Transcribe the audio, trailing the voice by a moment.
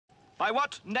By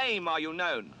what name are you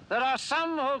known? There are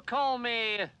some who call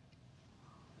me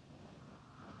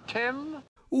Tim.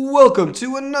 Welcome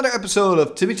to another episode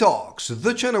of Timmy Talks,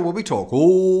 the channel where we talk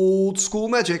old school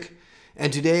magic.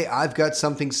 And today I've got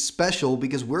something special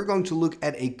because we're going to look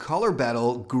at a color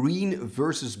battle, green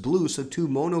versus blue, so two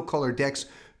monocolor decks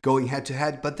going head to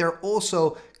head, but they're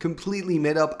also completely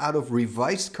made up out of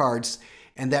revised cards,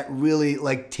 and that really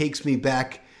takes me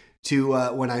back to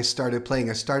when I started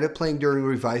playing. I started playing during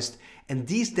revised, and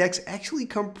these decks actually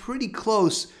come pretty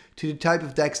close to the type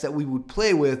of decks that we would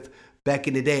play with back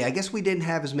in the day. I guess we didn't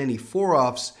have as many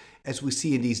 4-offs as we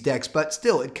see in these decks, but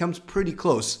still, it comes pretty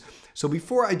close. So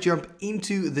before I jump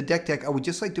into the deck, I would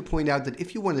just like to point out that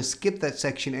if you want to skip that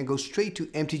section and go straight to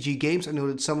MTG Games, I know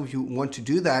that some of you want to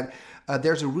do that,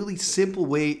 there's a really simple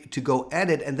way to go at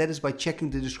it, and that is by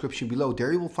checking the description below.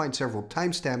 There you will find several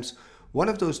timestamps. One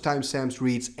of those timestamps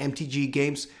reads MTG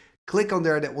Games. Click on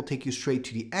there, that will take you straight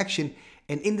to the action.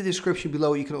 And in the description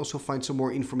below, you can also find some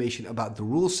more information about the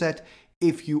rule set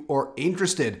if you are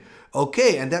interested.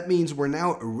 Okay, and that means we're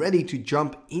now ready to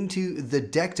jump into the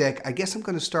deck. I guess I'm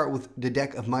going to start with the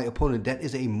deck of my opponent. That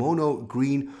is a mono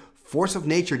green Force of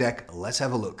Nature deck. Let's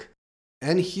have a look.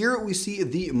 And here we see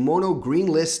the mono green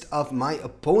list of my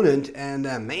opponent, and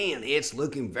man, it's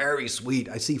looking very sweet.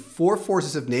 I see 4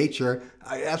 Forces of Nature.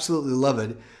 I absolutely love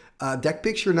it. Deck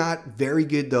picture not very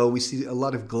good though. We see a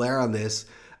lot of glare on this.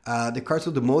 The cards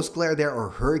with the most glare there are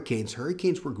Hurricanes.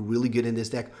 Hurricanes work really good in this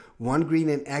deck. 1 green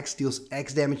and X deals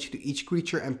X damage to each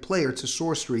creature and player. It's a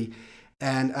sorcery.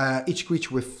 And each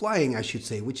creature with flying, I should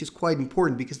say, which is quite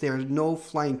important because there are no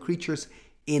flying creatures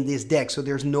in this deck. So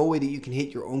there's no way that you can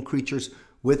hit your own creatures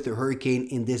with the Hurricane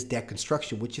in this deck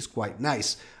construction, which is quite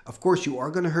nice. Of course, you are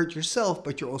going to hurt yourself,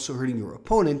 but you're also hurting your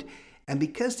opponent. And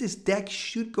because this deck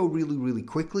should go really, really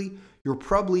quickly, you're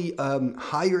probably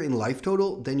higher in life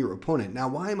total than your opponent. Now,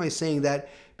 why am I saying that?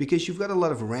 Because you've got a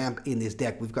lot of ramp in this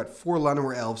deck. We've got 4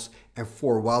 Llanowar Elves and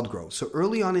 4 Wild Growth. So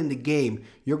early on in the game,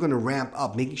 you're going to ramp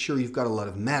up, making sure you've got a lot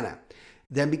of mana.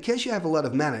 Then because you have a lot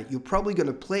of mana, you're probably going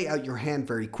to play out your hand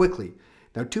very quickly.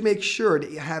 Now, to make sure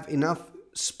that you have enough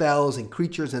spells and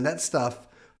creatures and that stuff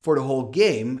for the whole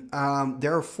game,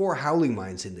 there are 4 Howling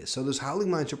Mines in this. So those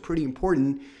Howling Mines are pretty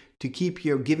important to keep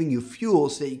giving you fuel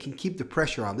so that you can keep the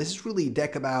pressure on. This is really a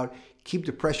deck about keep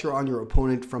the pressure on your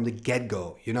opponent from the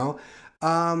get-go, you know?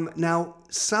 Now,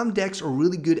 some decks are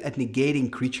really good at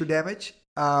negating creature damage.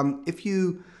 If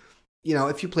you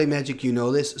play Magic, you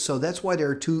know this. So that's why there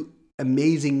are 2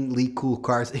 amazingly cool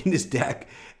cards in this deck,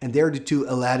 and they're the 2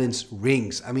 Aladdin's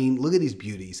Rings. I mean, look at these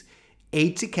beauties.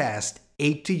 8 to cast,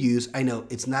 8 to use. I know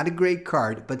it's not a great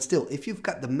card, but still, if you've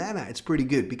got the mana, it's pretty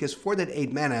good because for that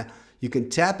 8 mana, you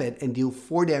can tap it and deal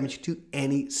 4 damage to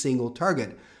any single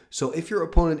target. So if your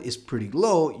opponent is pretty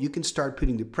low, you can start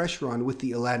putting the pressure on with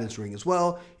the Aladdin's Ring as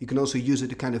well. You can also use it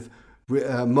to kind of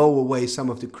mow away some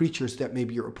of the creatures that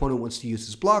maybe your opponent wants to use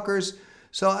as blockers.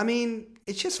 So, I mean,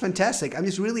 it's just fantastic. I'm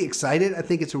just really excited. I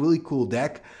think it's a really cool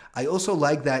deck. I also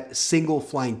like that single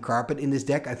flying carpet in this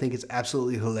deck. I think it's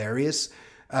absolutely hilarious.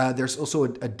 There's also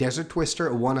a Desert Twister,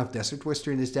 a one-off Desert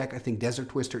Twister in this deck. I think Desert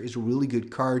Twister is a really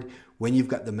good card when you've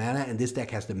got the mana, and this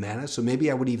deck has the mana. So maybe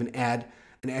I would even add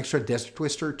an extra Desert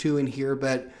Twister or 2 in here.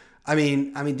 But I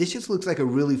mean, this just looks like a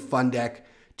really fun deck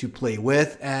to play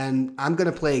with, and I'm going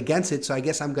to play against it. So I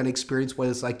guess I'm going to experience what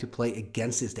it's like to play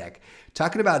against this deck.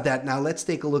 Talking about that, now let's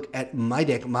take a look at my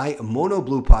deck, my mono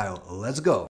blue pile. Let's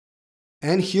go.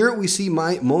 And here we see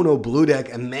my mono blue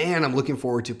deck, and man, I'm looking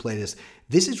forward to play this.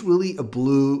 This is really a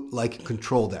blue-like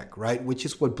control deck, right? Which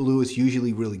is what blue is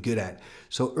usually really good at.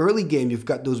 So early game, you've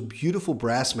got those beautiful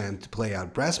Brassman to play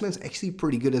out. Brassman's actually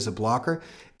pretty good as a blocker.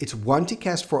 It's 1 to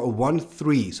cast for a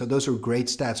 1/3, so those are great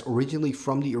stats, originally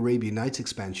from the Arabian Nights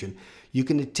expansion. You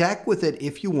can attack with it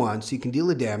if you want, so you can deal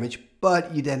the damage,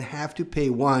 but you then have to pay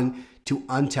 1 to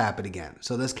untap it again.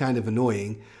 So that's kind of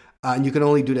annoying. And you can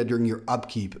only do that during your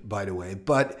upkeep, by the way.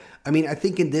 But I mean, I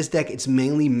think in this deck, it's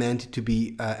mainly meant to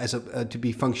be to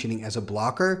be functioning as a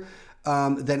blocker.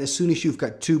 Then as soon as you've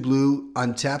got 2 blue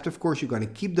untapped, of course, you're going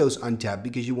to keep those untapped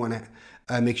because you want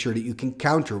to make sure that you can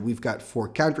counter. We've got 4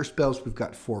 counter spells. We've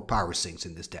got 4 power sinks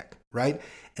in this deck, right?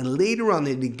 And later on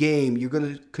in the game, you're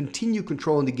going to continue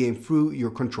controlling the game through your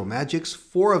control magics.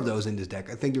 4 of those in this deck.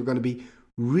 I think you're going to be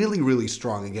really, really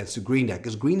strong against the green deck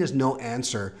because green has no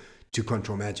answer to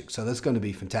control magic. So that's going to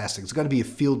be fantastic. It's going to be a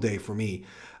field day for me.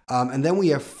 And then we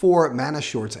have 4 mana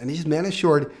shorts. And this mana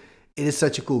short, it is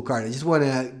such a cool card. I just want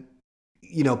to,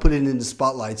 put it in the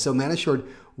spotlight. So mana short,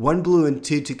 1 blue and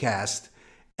 2 to cast.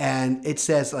 And it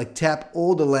says tap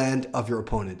all the land of your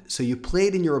opponent. So you play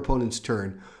it in your opponent's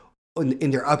turn.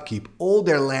 In their upkeep, all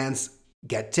their lands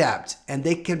get tapped, and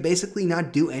they can basically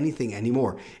not do anything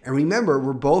anymore. And remember,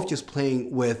 we're both just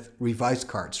playing with revised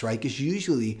cards, right? Because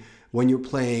usually when you're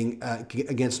playing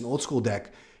against an old school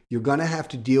deck, you're gonna have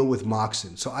to deal with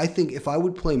Moxen. So I think if I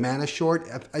would play Mana Short,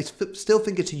 I still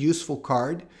think it's a useful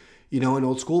card, in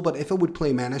old school, but if I would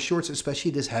play Mana Shorts,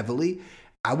 especially this heavily,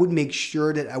 I would make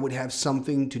sure that I would have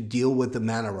something to deal with the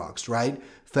mana rocks, right?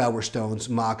 Flower Stones,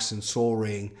 Moxen, Soul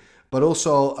Ring, but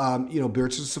also,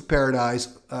 Birds of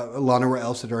Paradise, a lot of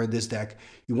elves that are in this deck.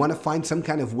 You want to find some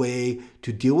kind of way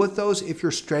to deal with those if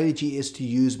your strategy is to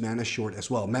use Mana Short as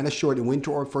well. Mana Short and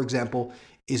Winter Orb, for example,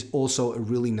 is also a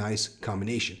really nice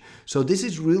combination. So this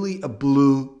is really a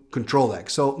blue control deck.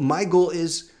 So my goal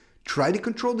is try to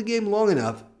control the game long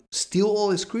enough, steal all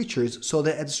his creatures, so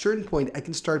that at a certain point I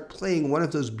can start playing one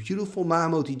of those beautiful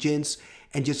Mahamoti Djinns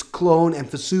and just clone and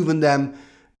Vesuvian them,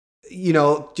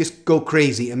 just go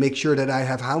crazy and make sure that I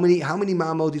have how many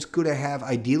Mahamotis could I have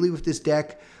ideally with this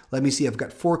deck? Let me see, I've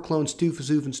got 4 clones, 2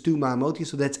 Vesuvians, 2 Mahamotis,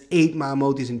 so that's 8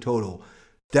 Mahamotis in total.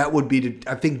 That would be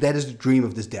I think that is the dream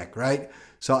of this deck, right?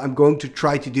 So I'm going to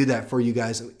try to do that for you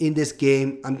guys. In this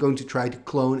game, I'm going to try to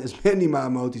clone as many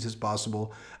Mahamotis as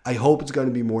possible. I hope it's going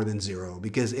to be more than 0,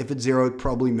 because if it's 0, it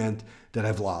probably meant that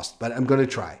I've lost, but I'm going to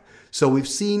try. So we've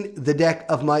seen the deck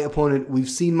of my opponent. We've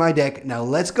seen my deck. Now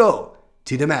let's go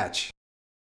to the match.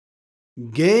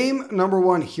 Game number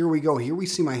 1. Here we go. Here we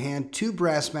see my hand. 2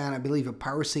 brass mana, I believe a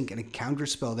power sink and a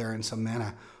counterspell there and some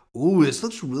mana. Ooh, this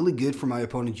looks really good for my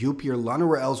opponent. Yupier,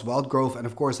 Llanowar Elves, Wildgrowth, and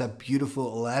of course that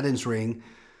beautiful Aladdin's Ring.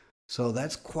 So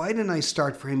that's quite a nice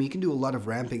start for him. He can do a lot of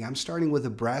ramping. I'm starting with a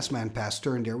brass man past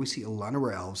turn. There we see a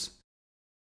Llanowar Elves.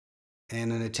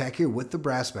 And an attack here with the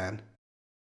brass man.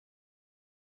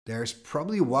 There's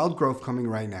probably a Wildgrowth coming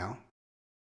right now.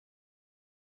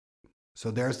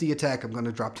 So there's the attack. I'm going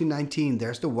to drop to 19.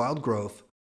 There's the Wildgrowth.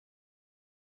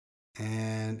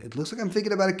 And it looks like I'm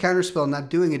thinking about a counterspell. Not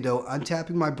doing it though.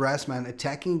 Untapping my brass man.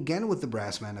 Attacking again with the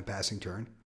brass man a passing turn.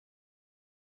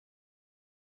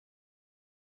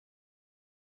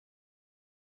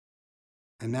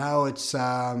 And now it's,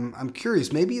 I'm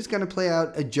curious. Maybe he's going to play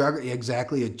out a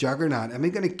exactly, a Juggernaut. Am I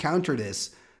going to counter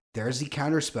this? There's the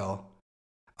counterspell.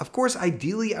 Of course,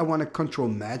 ideally, I want to control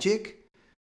magic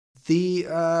the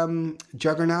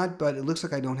Juggernaut, but it looks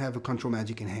like I don't have a control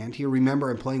magic in hand here.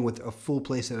 Remember, I'm playing with a full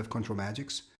playset of control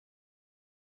magics.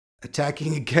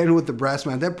 Attacking again with the brass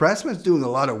man. That brass man's doing a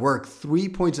lot of work. 3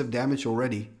 points of damage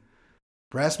already.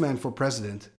 Brass man for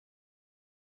president.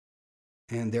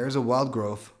 And there's a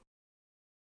Wildgrowth.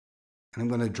 And I'm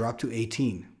going to drop to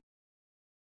 18.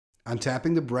 I'm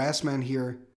tapping the brass man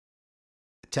here.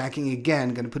 Attacking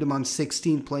again. Going to put him on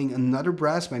 16. Playing another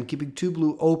brass man. Keeping 2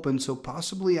 blue open. So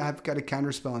possibly I've got a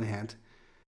counterspell in hand.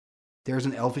 There's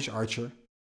an Elfish Archer.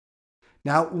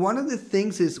 Now, one of the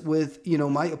things is with,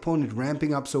 my opponent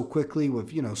ramping up so quickly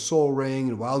with, Soul Ring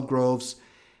and Wildgrowths,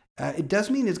 it does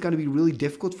mean it's going to be really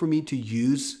difficult for me to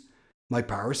use my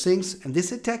power sinks. And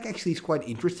this attack actually is quite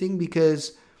interesting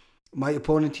because my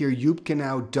opponent here, Yoop, can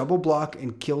now double block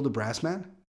and kill the brass man.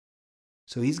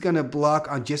 So he's going to block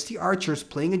on just the archers,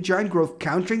 playing a Giant Growth,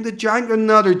 countering the Giant,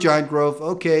 another Giant Growth.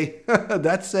 Okay,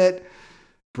 that's it.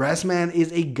 Brass man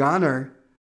is a goner.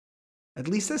 At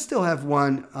least I still have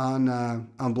one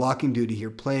on blocking duty here,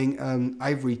 playing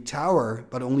Ivory Tower,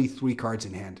 but only 3 cards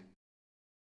in hand.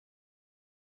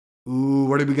 Ooh,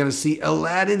 what are we going to see?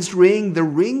 Aladdin's Ring, the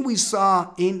ring we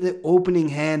saw in the opening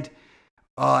hand.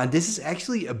 And this is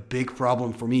actually a big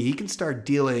problem for me. He can start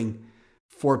dealing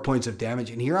 4 points of damage.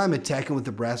 And here I'm attacking with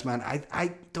the brass man.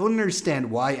 I don't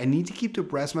understand why. I need to keep the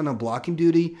brass man on blocking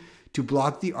duty to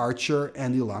block the archer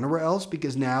and the Llanowar Elves,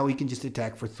 because now he can just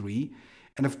attack for 3.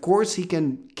 And of course, he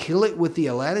can kill it with the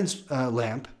Aladdin's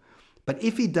lamp. But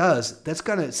if he does, that's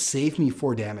going to save me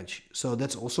 4 damage. So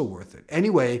that's also worth it.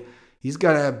 Anyway, he's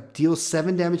going to deal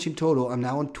 7 damage in total. I'm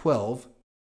now on 12.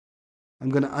 I'm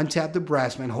going to untap the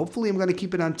brass man. Hopefully, I'm going to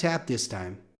keep it untapped this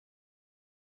time.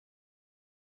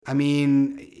 I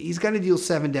mean, he's going to deal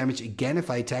 7 damage again if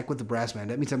I attack with the brass man.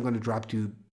 That means I'm going to drop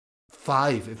to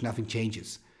 5 if nothing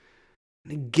changes.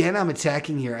 And again, I'm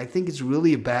attacking here. I think it's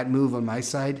really a bad move on my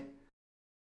side.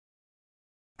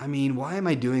 I mean, why am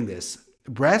I doing this?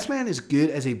 Brass man is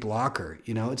good as a blocker.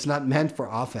 It's not meant for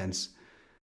offense.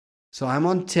 So I'm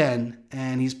on 10,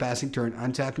 and he's passing turn.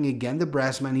 Untapping again the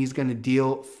brass man. He's going to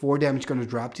deal 4 damage, going to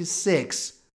drop to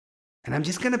 6. And I'm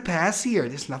just going to pass here.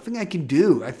 There's nothing I can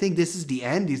do. I think this is the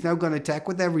end. He's now going to attack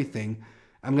with everything.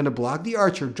 I'm going to block the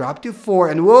archer, drop to 4,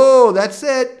 and whoa, that's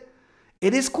it.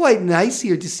 It is quite nice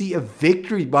here to see a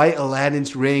victory by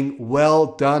Aladdin's Ring.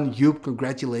 Well done, Yoop.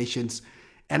 Congratulations.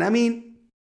 And I mean,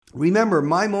 remember,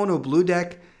 my mono blue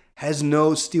deck has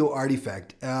no Steel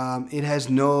Artifact. It has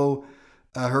no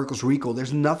Hurkyl's Recall.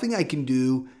 There's nothing I can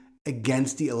do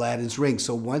against the Aladdin's Ring.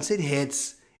 So once it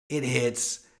hits,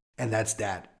 and that's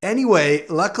that. Anyway,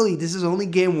 luckily this is only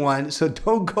game 1, so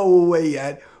don't go away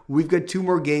yet. We've got 2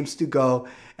 more games to go.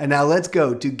 And now let's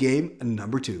go to game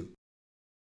number 2.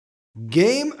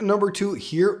 Game number 2,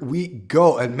 here we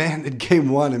go. And man, in game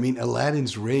 1, I mean,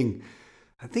 Aladdin's Ring.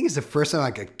 I think it's the first time I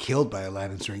got killed by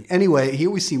Aladdin's Ring. Anyway, here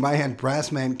we see my hand,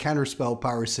 Brassman, Counterspell,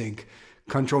 Power Sync,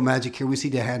 Control Magic. Here we see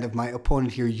the hand of my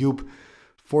opponent here, Yoop.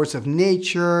 Force of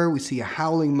Nature. We see a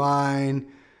Howling Mine.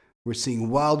 We're seeing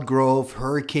Wild Growth,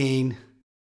 Hurricane.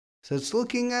 So it's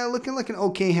looking like an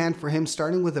okay hand for him.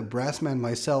 Starting with a Brassman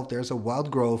myself. There's a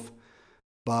Wild Growth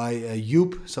by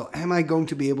Yoop. So am I going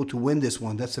to be able to win this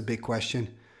one? That's a big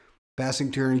question.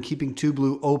 Passing turn, keeping 2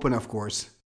 blue open, of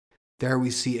course. There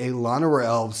we see a Llanowar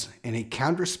Elves and a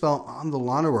Counterspell on the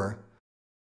Llanowar.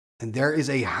 And there is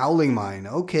a Howling Mine.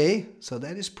 Okay, so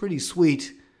that is pretty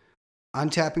sweet.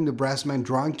 Untapping the Brassman,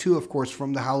 drawing 2, of course,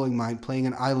 from the Howling Mine, playing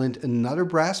an island, another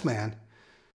Brassman.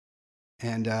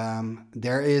 And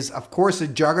there is, of course, a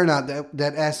Juggernaut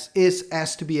that is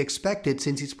as to be expected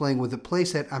since he's playing with a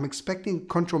playset. I'm expecting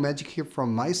Control Magic here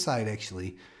from my side,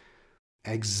 actually.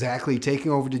 Exactly,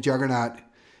 taking over the Juggernaut.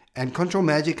 And Control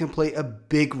Magic can play a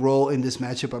big role in this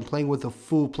matchup. I'm playing with a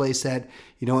full playset,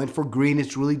 and for green,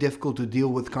 it's really difficult to deal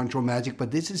with Control Magic.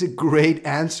 But this is a great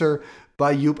answer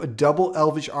by Yoop. A double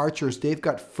Elvish Archers. They've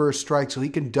got first strike, so he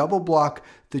can double block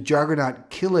the Juggernaut,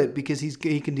 kill it, because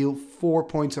he can deal 4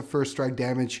 points of first strike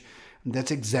damage. And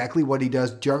that's exactly what he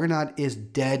does. Juggernaut is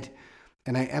dead,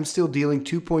 and I am still dealing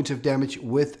 2 points of damage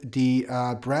with the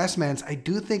Brassmans. I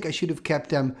do think I should have kept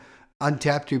them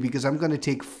untapped here because I'm going to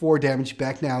take 4 damage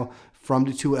back now from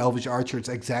the 2 Elvish Archers.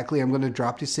 Exactly, I'm going to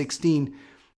drop to 16.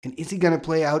 And is he going to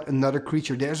play out another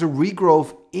creature? There's a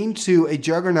Regrowth into a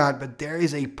Juggernaut, but there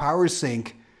is a Power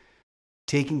Sync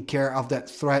taking care of that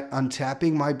threat,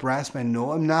 untapping my Brassman.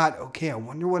 No, I'm not. Okay, I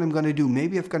wonder what I'm going to do.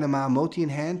 Maybe I've got a Mahamoti in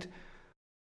hand.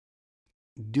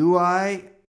 Do I?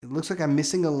 It looks like I'm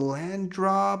missing a land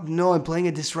drop. No, I'm playing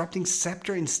a Disrupting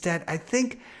Scepter instead. I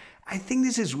think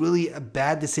this is really a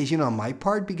bad decision on my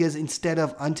part because instead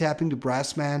of untapping the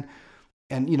Brassman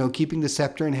and, keeping the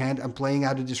Scepter in hand, I'm playing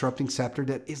out a Disrupting Scepter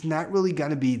that is not really going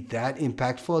to be that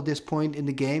impactful at this point in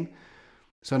the game.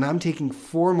 So now I'm taking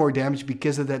 4 more damage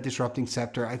because of that Disrupting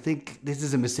Scepter. I think this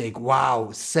is a mistake.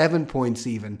 Wow, 7 points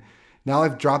even. Now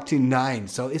I've dropped to 9.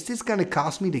 So is this going to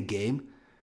cost me the game?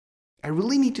 I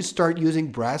really need to start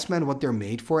using Brassman, what they're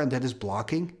made for, and that is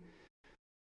blocking.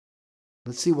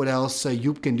 Let's see what else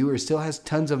Yoop can do. He still has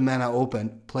tons of mana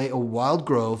open. Play a Wild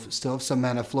Growth. Still have some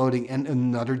mana floating. And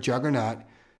another Juggernaut.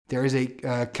 There is a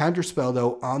Counterspell,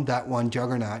 though, on that one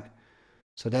Juggernaut.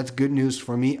 So that's good news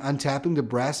for me. Untapping the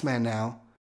Brassman now.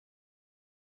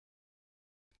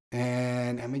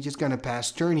 And am I just going to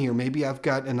pass turn here? Maybe I've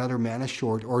got another mana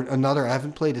short. Or another, I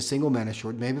haven't played a single mana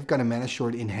short. Maybe I've got a mana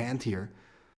short in hand here.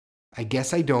 I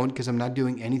guess I don't because I'm not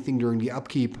doing anything during the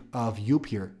upkeep of Yoop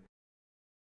here.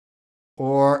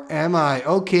 Or am I?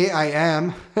 Okay, I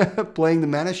am playing the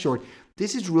mana short.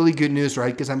 This is really good news,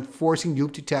 right? Because I'm forcing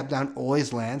Yoop to tap down all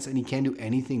his lands and he can't do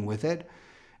anything with it.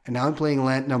 And now I'm playing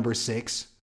land number 6.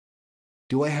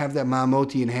 Do I have that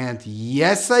Mahamoti in hand?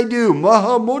 Yes, I do.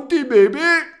 Mahamoti, baby.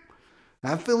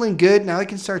 I'm feeling good. Now I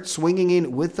can start swinging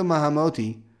in with the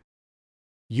Mahamoti.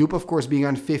 Yoop, of course, being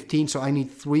on 15, so I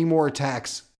need 3 more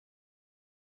attacks.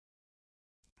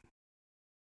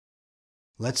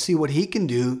 Let's see what he can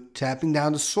do. Tapping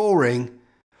down the Soul Ring.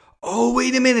 Oh,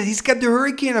 wait a minute. He's got the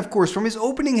Hurricane, of course, from his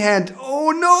opening hand. Oh,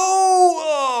 no.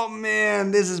 Oh, man.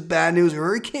 This is bad news.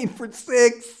 Hurricane for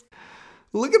 6.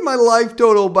 Look at my life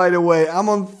total, by the way. I'm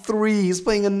on 3. He's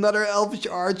playing another Elvish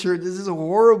Archer. This is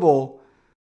horrible.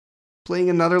 Playing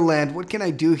another land. What can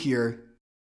I do here?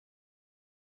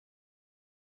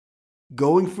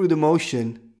 Going through the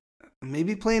motion.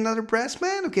 Maybe play another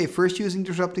Brassman? Okay, first using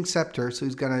Disrupting Scepter. So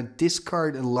he's going to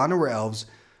discard a Llanowar Elves.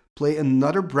 Play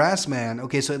another Brassman.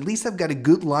 Okay, so at least I've got a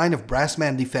good line of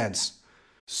Brassman defense.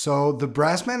 So the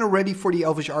Brassman are ready for the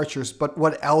Elvish Archers. But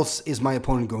what else is my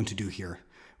opponent going to do here?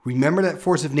 Remember that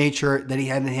Force of Nature that he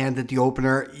had in hand at the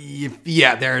opener?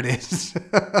 Yeah, there it is.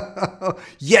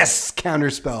 Yes,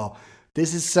 Counterspell.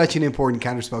 This is such an important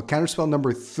Counterspell. Counterspell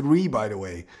number 3, by the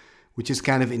way. Which is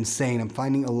kind of insane. I'm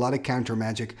finding a lot of counter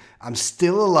magic. I'm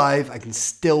still alive. I can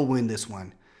still win this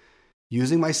one.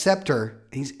 Using my Scepter.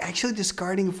 He's actually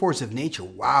discarding a Force of Nature.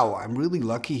 Wow, I'm really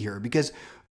lucky here. Because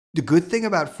the good thing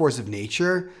about Force of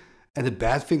Nature and the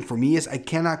bad thing for me is I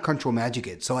cannot Control Magic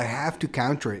it. So I have to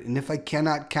counter it. And if I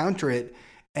cannot counter it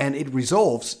and it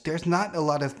resolves, there's not a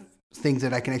lot of things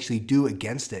that I can actually do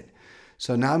against it.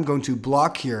 So now I'm going to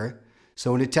block here.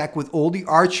 So an attack with all the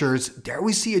archers. There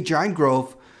we see a giant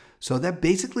growth. So that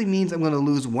basically means I'm going to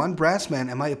lose 1 Brassman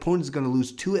and my opponent is going to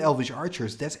lose 2 Elvish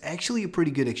Archers. That's actually a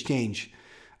pretty good exchange.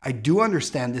 I do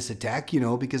understand this attack,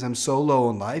 because I'm so low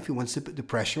on life. He wants to put the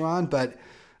pressure on, but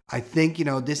I think,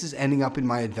 this is ending up in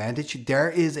my advantage. There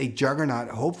is a Juggernaut.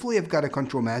 Hopefully I've got a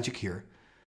Control Magic here.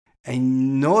 I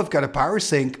know I've got a Power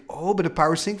Sink. Oh, but a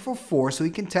Power Sink for 4, so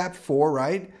he can tap 4,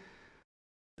 right?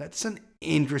 That's an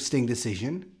interesting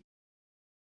decision.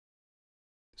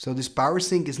 So this Power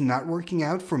Sink is not working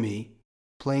out for me.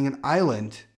 Playing an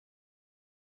island.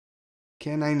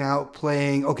 Can I now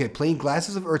playing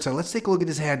Glasses of Urza. Let's take a look at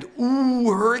his hand.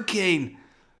 Ooh, Hurricane.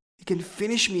 He can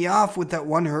finish me off with that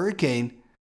 1 Hurricane.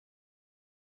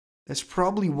 That's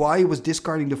probably why he was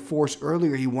discarding the Force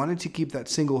earlier. He wanted to keep that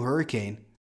single Hurricane.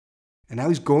 And now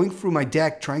he's going through my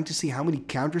deck trying to see how many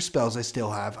counterspells I still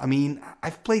have. I mean,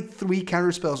 I've played 3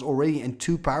 counterspells already and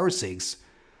 2 Power Sinks.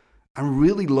 I'm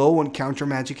really low on counter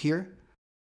magic here.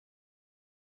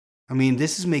 I mean,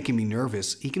 this is making me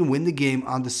nervous. He can win the game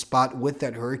on the spot with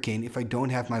that Hurricane if I don't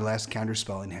have my last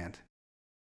counterspell in hand.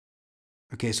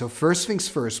 Okay, so first things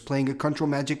first, playing a Control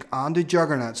Magic on the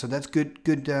Juggernaut. So that's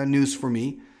good news for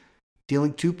me.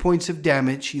 Dealing 2 points of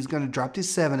damage. He's going to drop to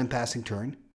 7 in passing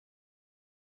turn.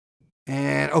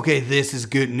 And okay, this is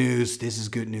good news. This is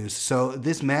good news. So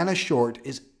this mana short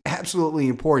is absolutely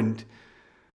important.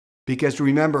 Because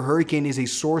remember, Hurricane is a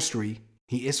sorcery.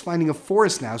 He is finding a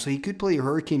forest now, so he could play a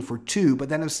Hurricane for 2, but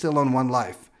then I'm still on 1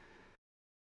 life.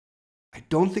 I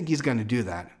don't think he's going to do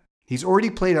that. He's already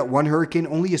played out 1 Hurricane,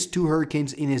 only has 2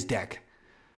 Hurricanes in his deck.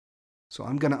 So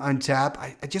I'm going to untap.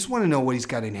 I just want to know what he's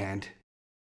got in hand.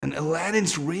 An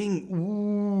Aladdin's Ring.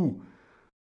 Ooh.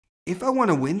 If I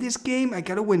want to win this game, I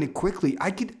got to win it quickly.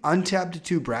 I could untap the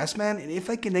 2 Brassman, and if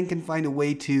I can find a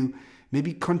way to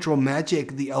maybe Control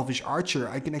Magic the Elvish Archer,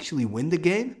 I can actually win the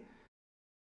game.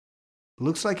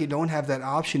 Looks like I don't have that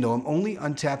option though. I'm only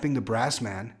untapping the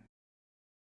Brassman.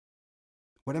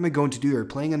 What am I going to do here?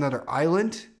 Playing another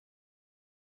island?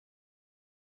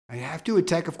 I have to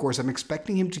attack, of course. I'm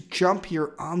expecting him to jump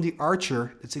here on the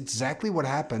Archer. That's exactly what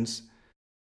happens.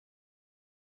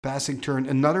 Passing turn.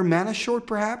 Another mana short,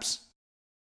 perhaps?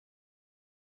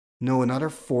 No, another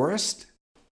forest?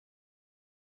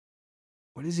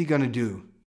 What is he going to do?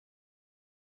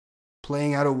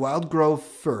 Playing out a Wild Grove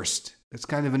first. That's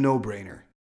kind of a no-brainer.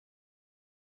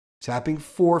 Tapping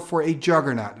 4 for a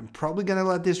Juggernaut. I'm probably going to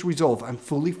let this resolve. I'm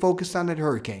fully focused on that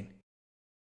Hurricane.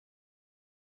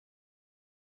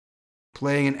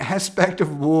 Playing an Aspect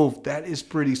of Wolf. That is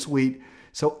pretty sweet.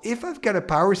 So if I've got a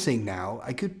Power Sink now,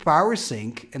 I could Power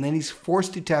Sink, and then he's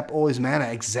forced to tap all his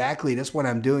mana. Exactly, that's what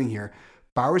I'm doing here.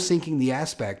 Power Sinking the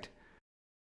Aspect.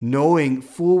 Knowing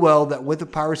full well that with the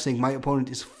Power Sink, my opponent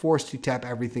is forced to tap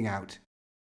everything out.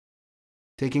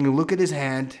 Taking a look at his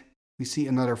hand, we see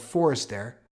another forest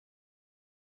there.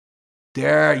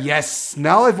 There, yes,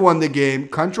 now I've won the game.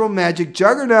 Control Magic,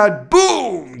 Juggernaut,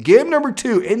 boom! Game number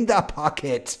 2 in the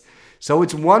pocket. So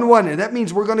it's 1-1, and that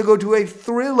means we're going to go to a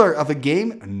thriller of a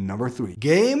game number 3.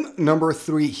 Game number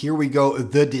 3, here we go,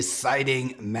 the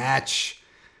deciding match.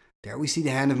 There we see the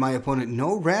hand of my opponent.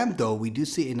 No ramp though, we do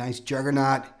see a nice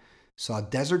Juggernaut. Saw a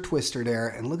Desert Twister there,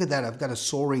 and look at that, I've got a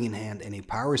Soul Ring in hand and a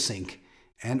Power Sink.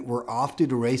 And we're off to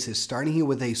the races, starting here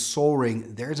with a Soul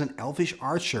Ring. There's an Elvish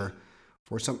Archer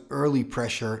for some early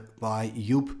pressure by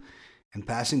Joop. And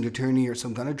passing the turn here, so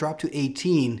I'm going to drop to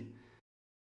 18.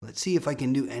 Let's see if I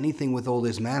can do anything with all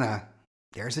this mana.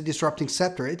 There's a Disrupting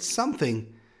Scepter. It's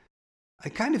something. I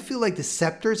kind of feel like the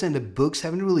Scepters and the Books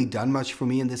haven't really done much for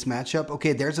me in this matchup.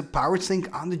 Okay, there's a Power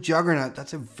Sink on the Juggernaut.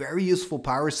 That's a very useful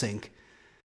Power Sink.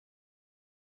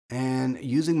 And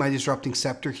using my Disrupting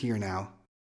Scepter here now.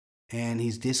 And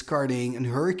he's discarding a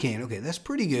Hurricane. Okay, that's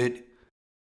pretty good.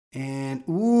 And,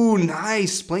 ooh,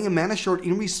 nice. Playing a mana short.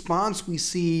 In response, we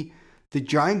see the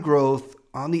Giant Growth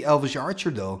on the Elvish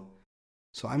Archer, though.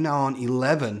 So I'm now on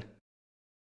 11.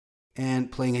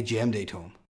 And playing a Jam-Day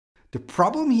Tome. The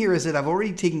problem here is that I've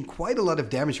already taken quite a lot of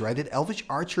damage, right? That Elvish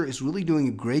Archer is really doing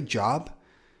a great job.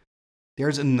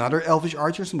 There's another Elvish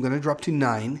Archer, so I'm going to drop to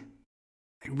 9.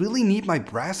 I really need my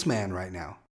Brassman right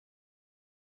now.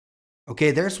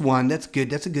 Okay, there's 1. That's good.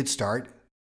 That's a good start.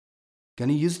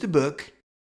 Gonna use the book.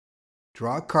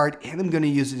 Draw a card, and I'm gonna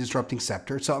use the Disrupting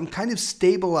Scepter. So I'm kind of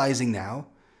stabilizing now.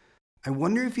 I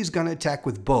wonder if he's gonna attack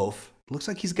with both. Looks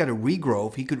like he's got a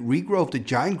Regrowth. He could Regrowth the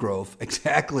Giant Growth.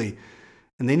 Exactly.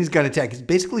 And then he's got to attack. He's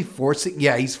basically forcing,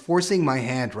 yeah, he's forcing my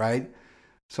hand, right?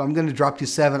 So I'm going to drop to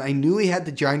 7. I knew he had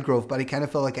the Giant Growth, but I kind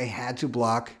of felt like I had to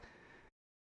block.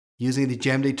 Using the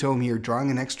Gem Day Tome here,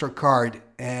 drawing an extra card,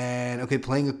 and okay,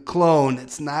 playing a clone.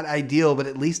 It's not ideal, but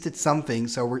at least it's something.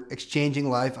 So we're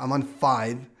exchanging life. I'm on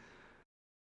 5.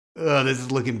 Ugh, this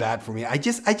is looking bad for me. I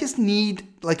just need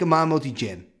like a Mamoti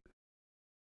Jin.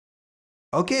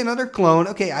 Okay, another clone.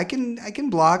 Okay, I can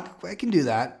block. I can do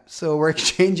that. So we're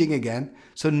exchanging again.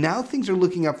 So now things are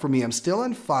looking up for me. I'm still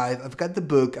on 5. I've got the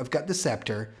book. I've got the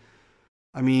scepter.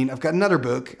 I mean, I've got another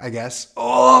book, I guess.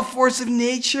 Oh, Force of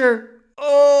Nature.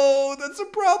 Oh, that's a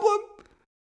problem.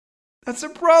 That's a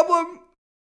problem.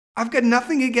 I've got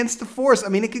nothing against the Force. I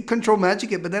mean, it could control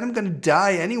magic it, but then I'm going to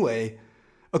die anyway.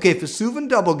 Okay, Vesuvan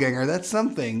Doppelganger, that's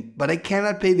something. But I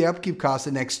cannot pay the upkeep cost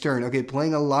the next turn. Okay,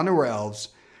 playing a Llanowar Elves.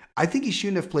 I think he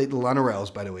shouldn't have played the Llanowar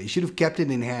Elves, by the way. He should have kept it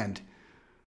in hand.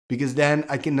 Because then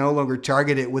I can no longer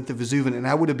target it with the Vesuvan, and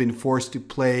I would have been forced to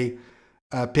pay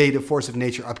the Force of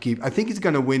Nature upkeep. I think he's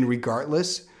going to win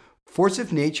regardless. Force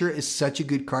of Nature is such a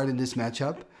good card in this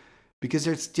matchup because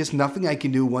there's just nothing I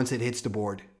can do once it hits the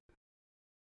board.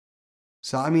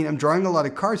 So, I mean, I'm drawing a lot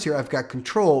of cards here. I've got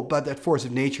control, but that Force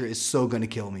of Nature is so going to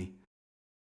kill me.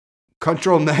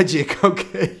 Control Magic,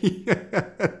 okay.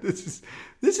 This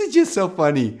is just so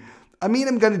funny. I mean,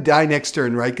 I'm going to die next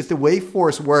turn, right? Because the way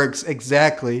Force works,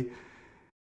 exactly.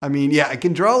 I mean, yeah, I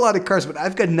can draw a lot of cards, but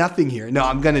I've got nothing here. No,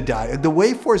 I'm going to die. The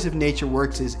way Force of Nature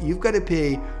works is you've got to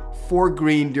pay 4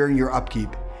 green during your upkeep.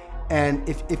 And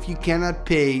if you cannot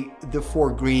pay the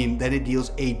 4 green, then it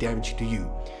deals 8 damage to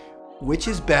you. Which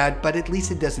is bad, but at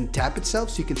least it doesn't tap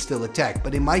itself, so you can still attack.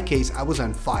 But in my case, I was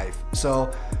on 5.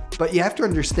 So, but you have to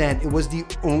understand, it was the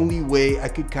only way I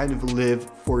could kind of live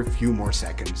for a few more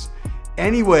seconds.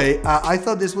 Anyway, I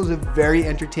thought this was a very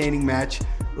entertaining match.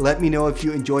 Let me know if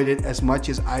you enjoyed it as much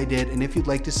as I did, and if you'd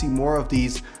like to see more of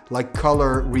these like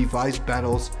color revised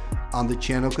battles on the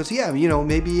channel, because yeah, you know,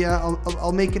 maybe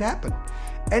I'll make it happen.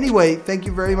 Anyway, thank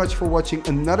you very much for watching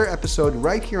another episode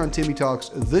right here on Timmy Talks,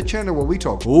 the channel where we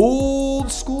talk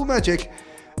old school magic.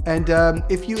 And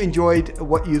if you enjoyed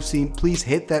what you've seen, please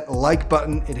hit that like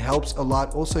button. It helps a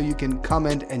lot. Also, you can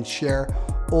comment and share.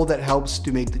 All that helps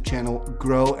to make the channel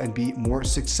grow and be more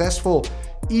successful,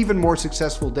 even more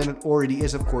successful than it already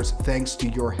is, of course, thanks to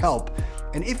your help.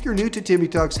 And if you're new to Timmy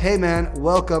Talks, hey man,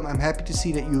 welcome. I'm happy to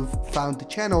see that you've found the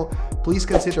channel. Please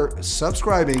consider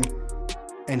subscribing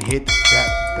and hit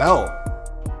that bell.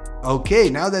 Okay,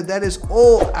 now that that is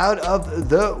all out of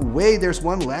the way, there's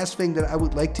one last thing that I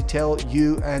would like to tell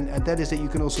you, and that is that you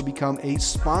can also become a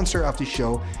sponsor of the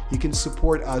show. You can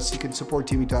support us, you can support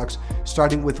Timmy Talks,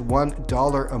 starting with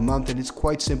 $1 a month, and it's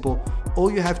quite simple.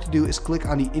 All you have to do is click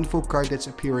on the info card that's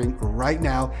appearing right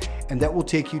now, and that will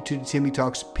take you to the Timmy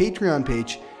Talks Patreon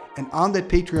page. And on that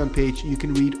Patreon page, you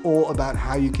can read all about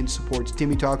how you can support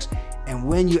Timmy Talks. And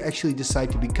when you actually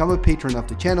decide to become a patron of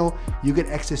the channel, you get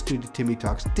access to the Timmy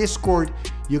Talks Discord,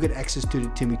 you get access to the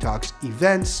Timmy Talks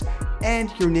events, and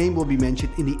your name will be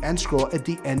mentioned in the end scroll at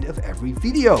the end of every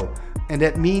video. And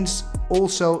that means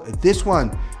also this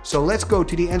one. So let's go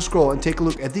to the end scroll and take a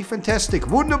look at the fantastic,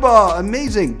 wunderbar,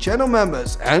 amazing channel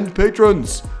members and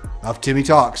patrons of Timmy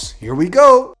Talks. Here we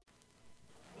go.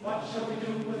 What shall we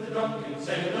do with the drunken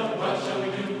sailor? What shall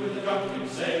we do with the drunken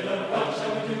sailor? What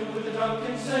shall we do with the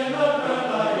drunken sailor?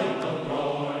 Early in the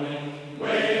morning,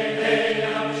 way hey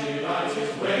and up she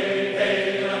rises, way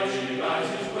hey and up she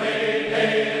rises, way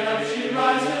hey and up she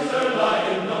rises. Early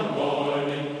in the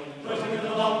morning, put him in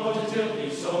the longboat until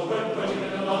he's sober. Put him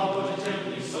in the longboat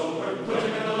until he's sober. Put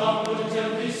him in the longboat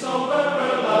until he's sober.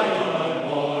 Early in the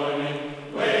morning,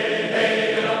 way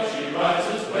hey and up she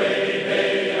rises, way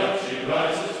hey and up she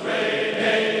rises.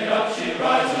 She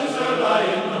rises early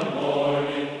in the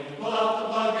morning. Pull out the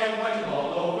plug and wet him all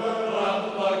over. Pull out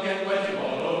the plug and wet him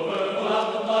all over. Pull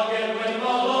out the plug and wet him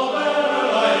all over.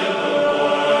 Early in the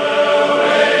morning.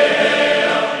 Way hey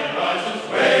up she rises.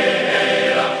 Way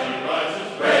hey up she rises.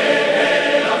 Way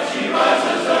hey up she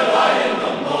rises early in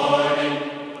the morning.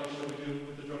 What shall we do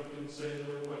with the drunken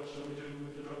sailor? What shall we do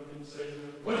with the drunken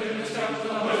sailor? Put him in the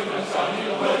scoundrel, put him in the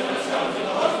scoundrel, put him in the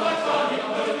scoundrel, put him in the scoundrel,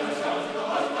 put him in the scoundrel,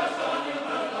 put him in the scoundrel.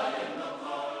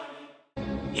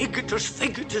 Igitus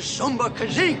figitus somba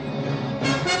kazee.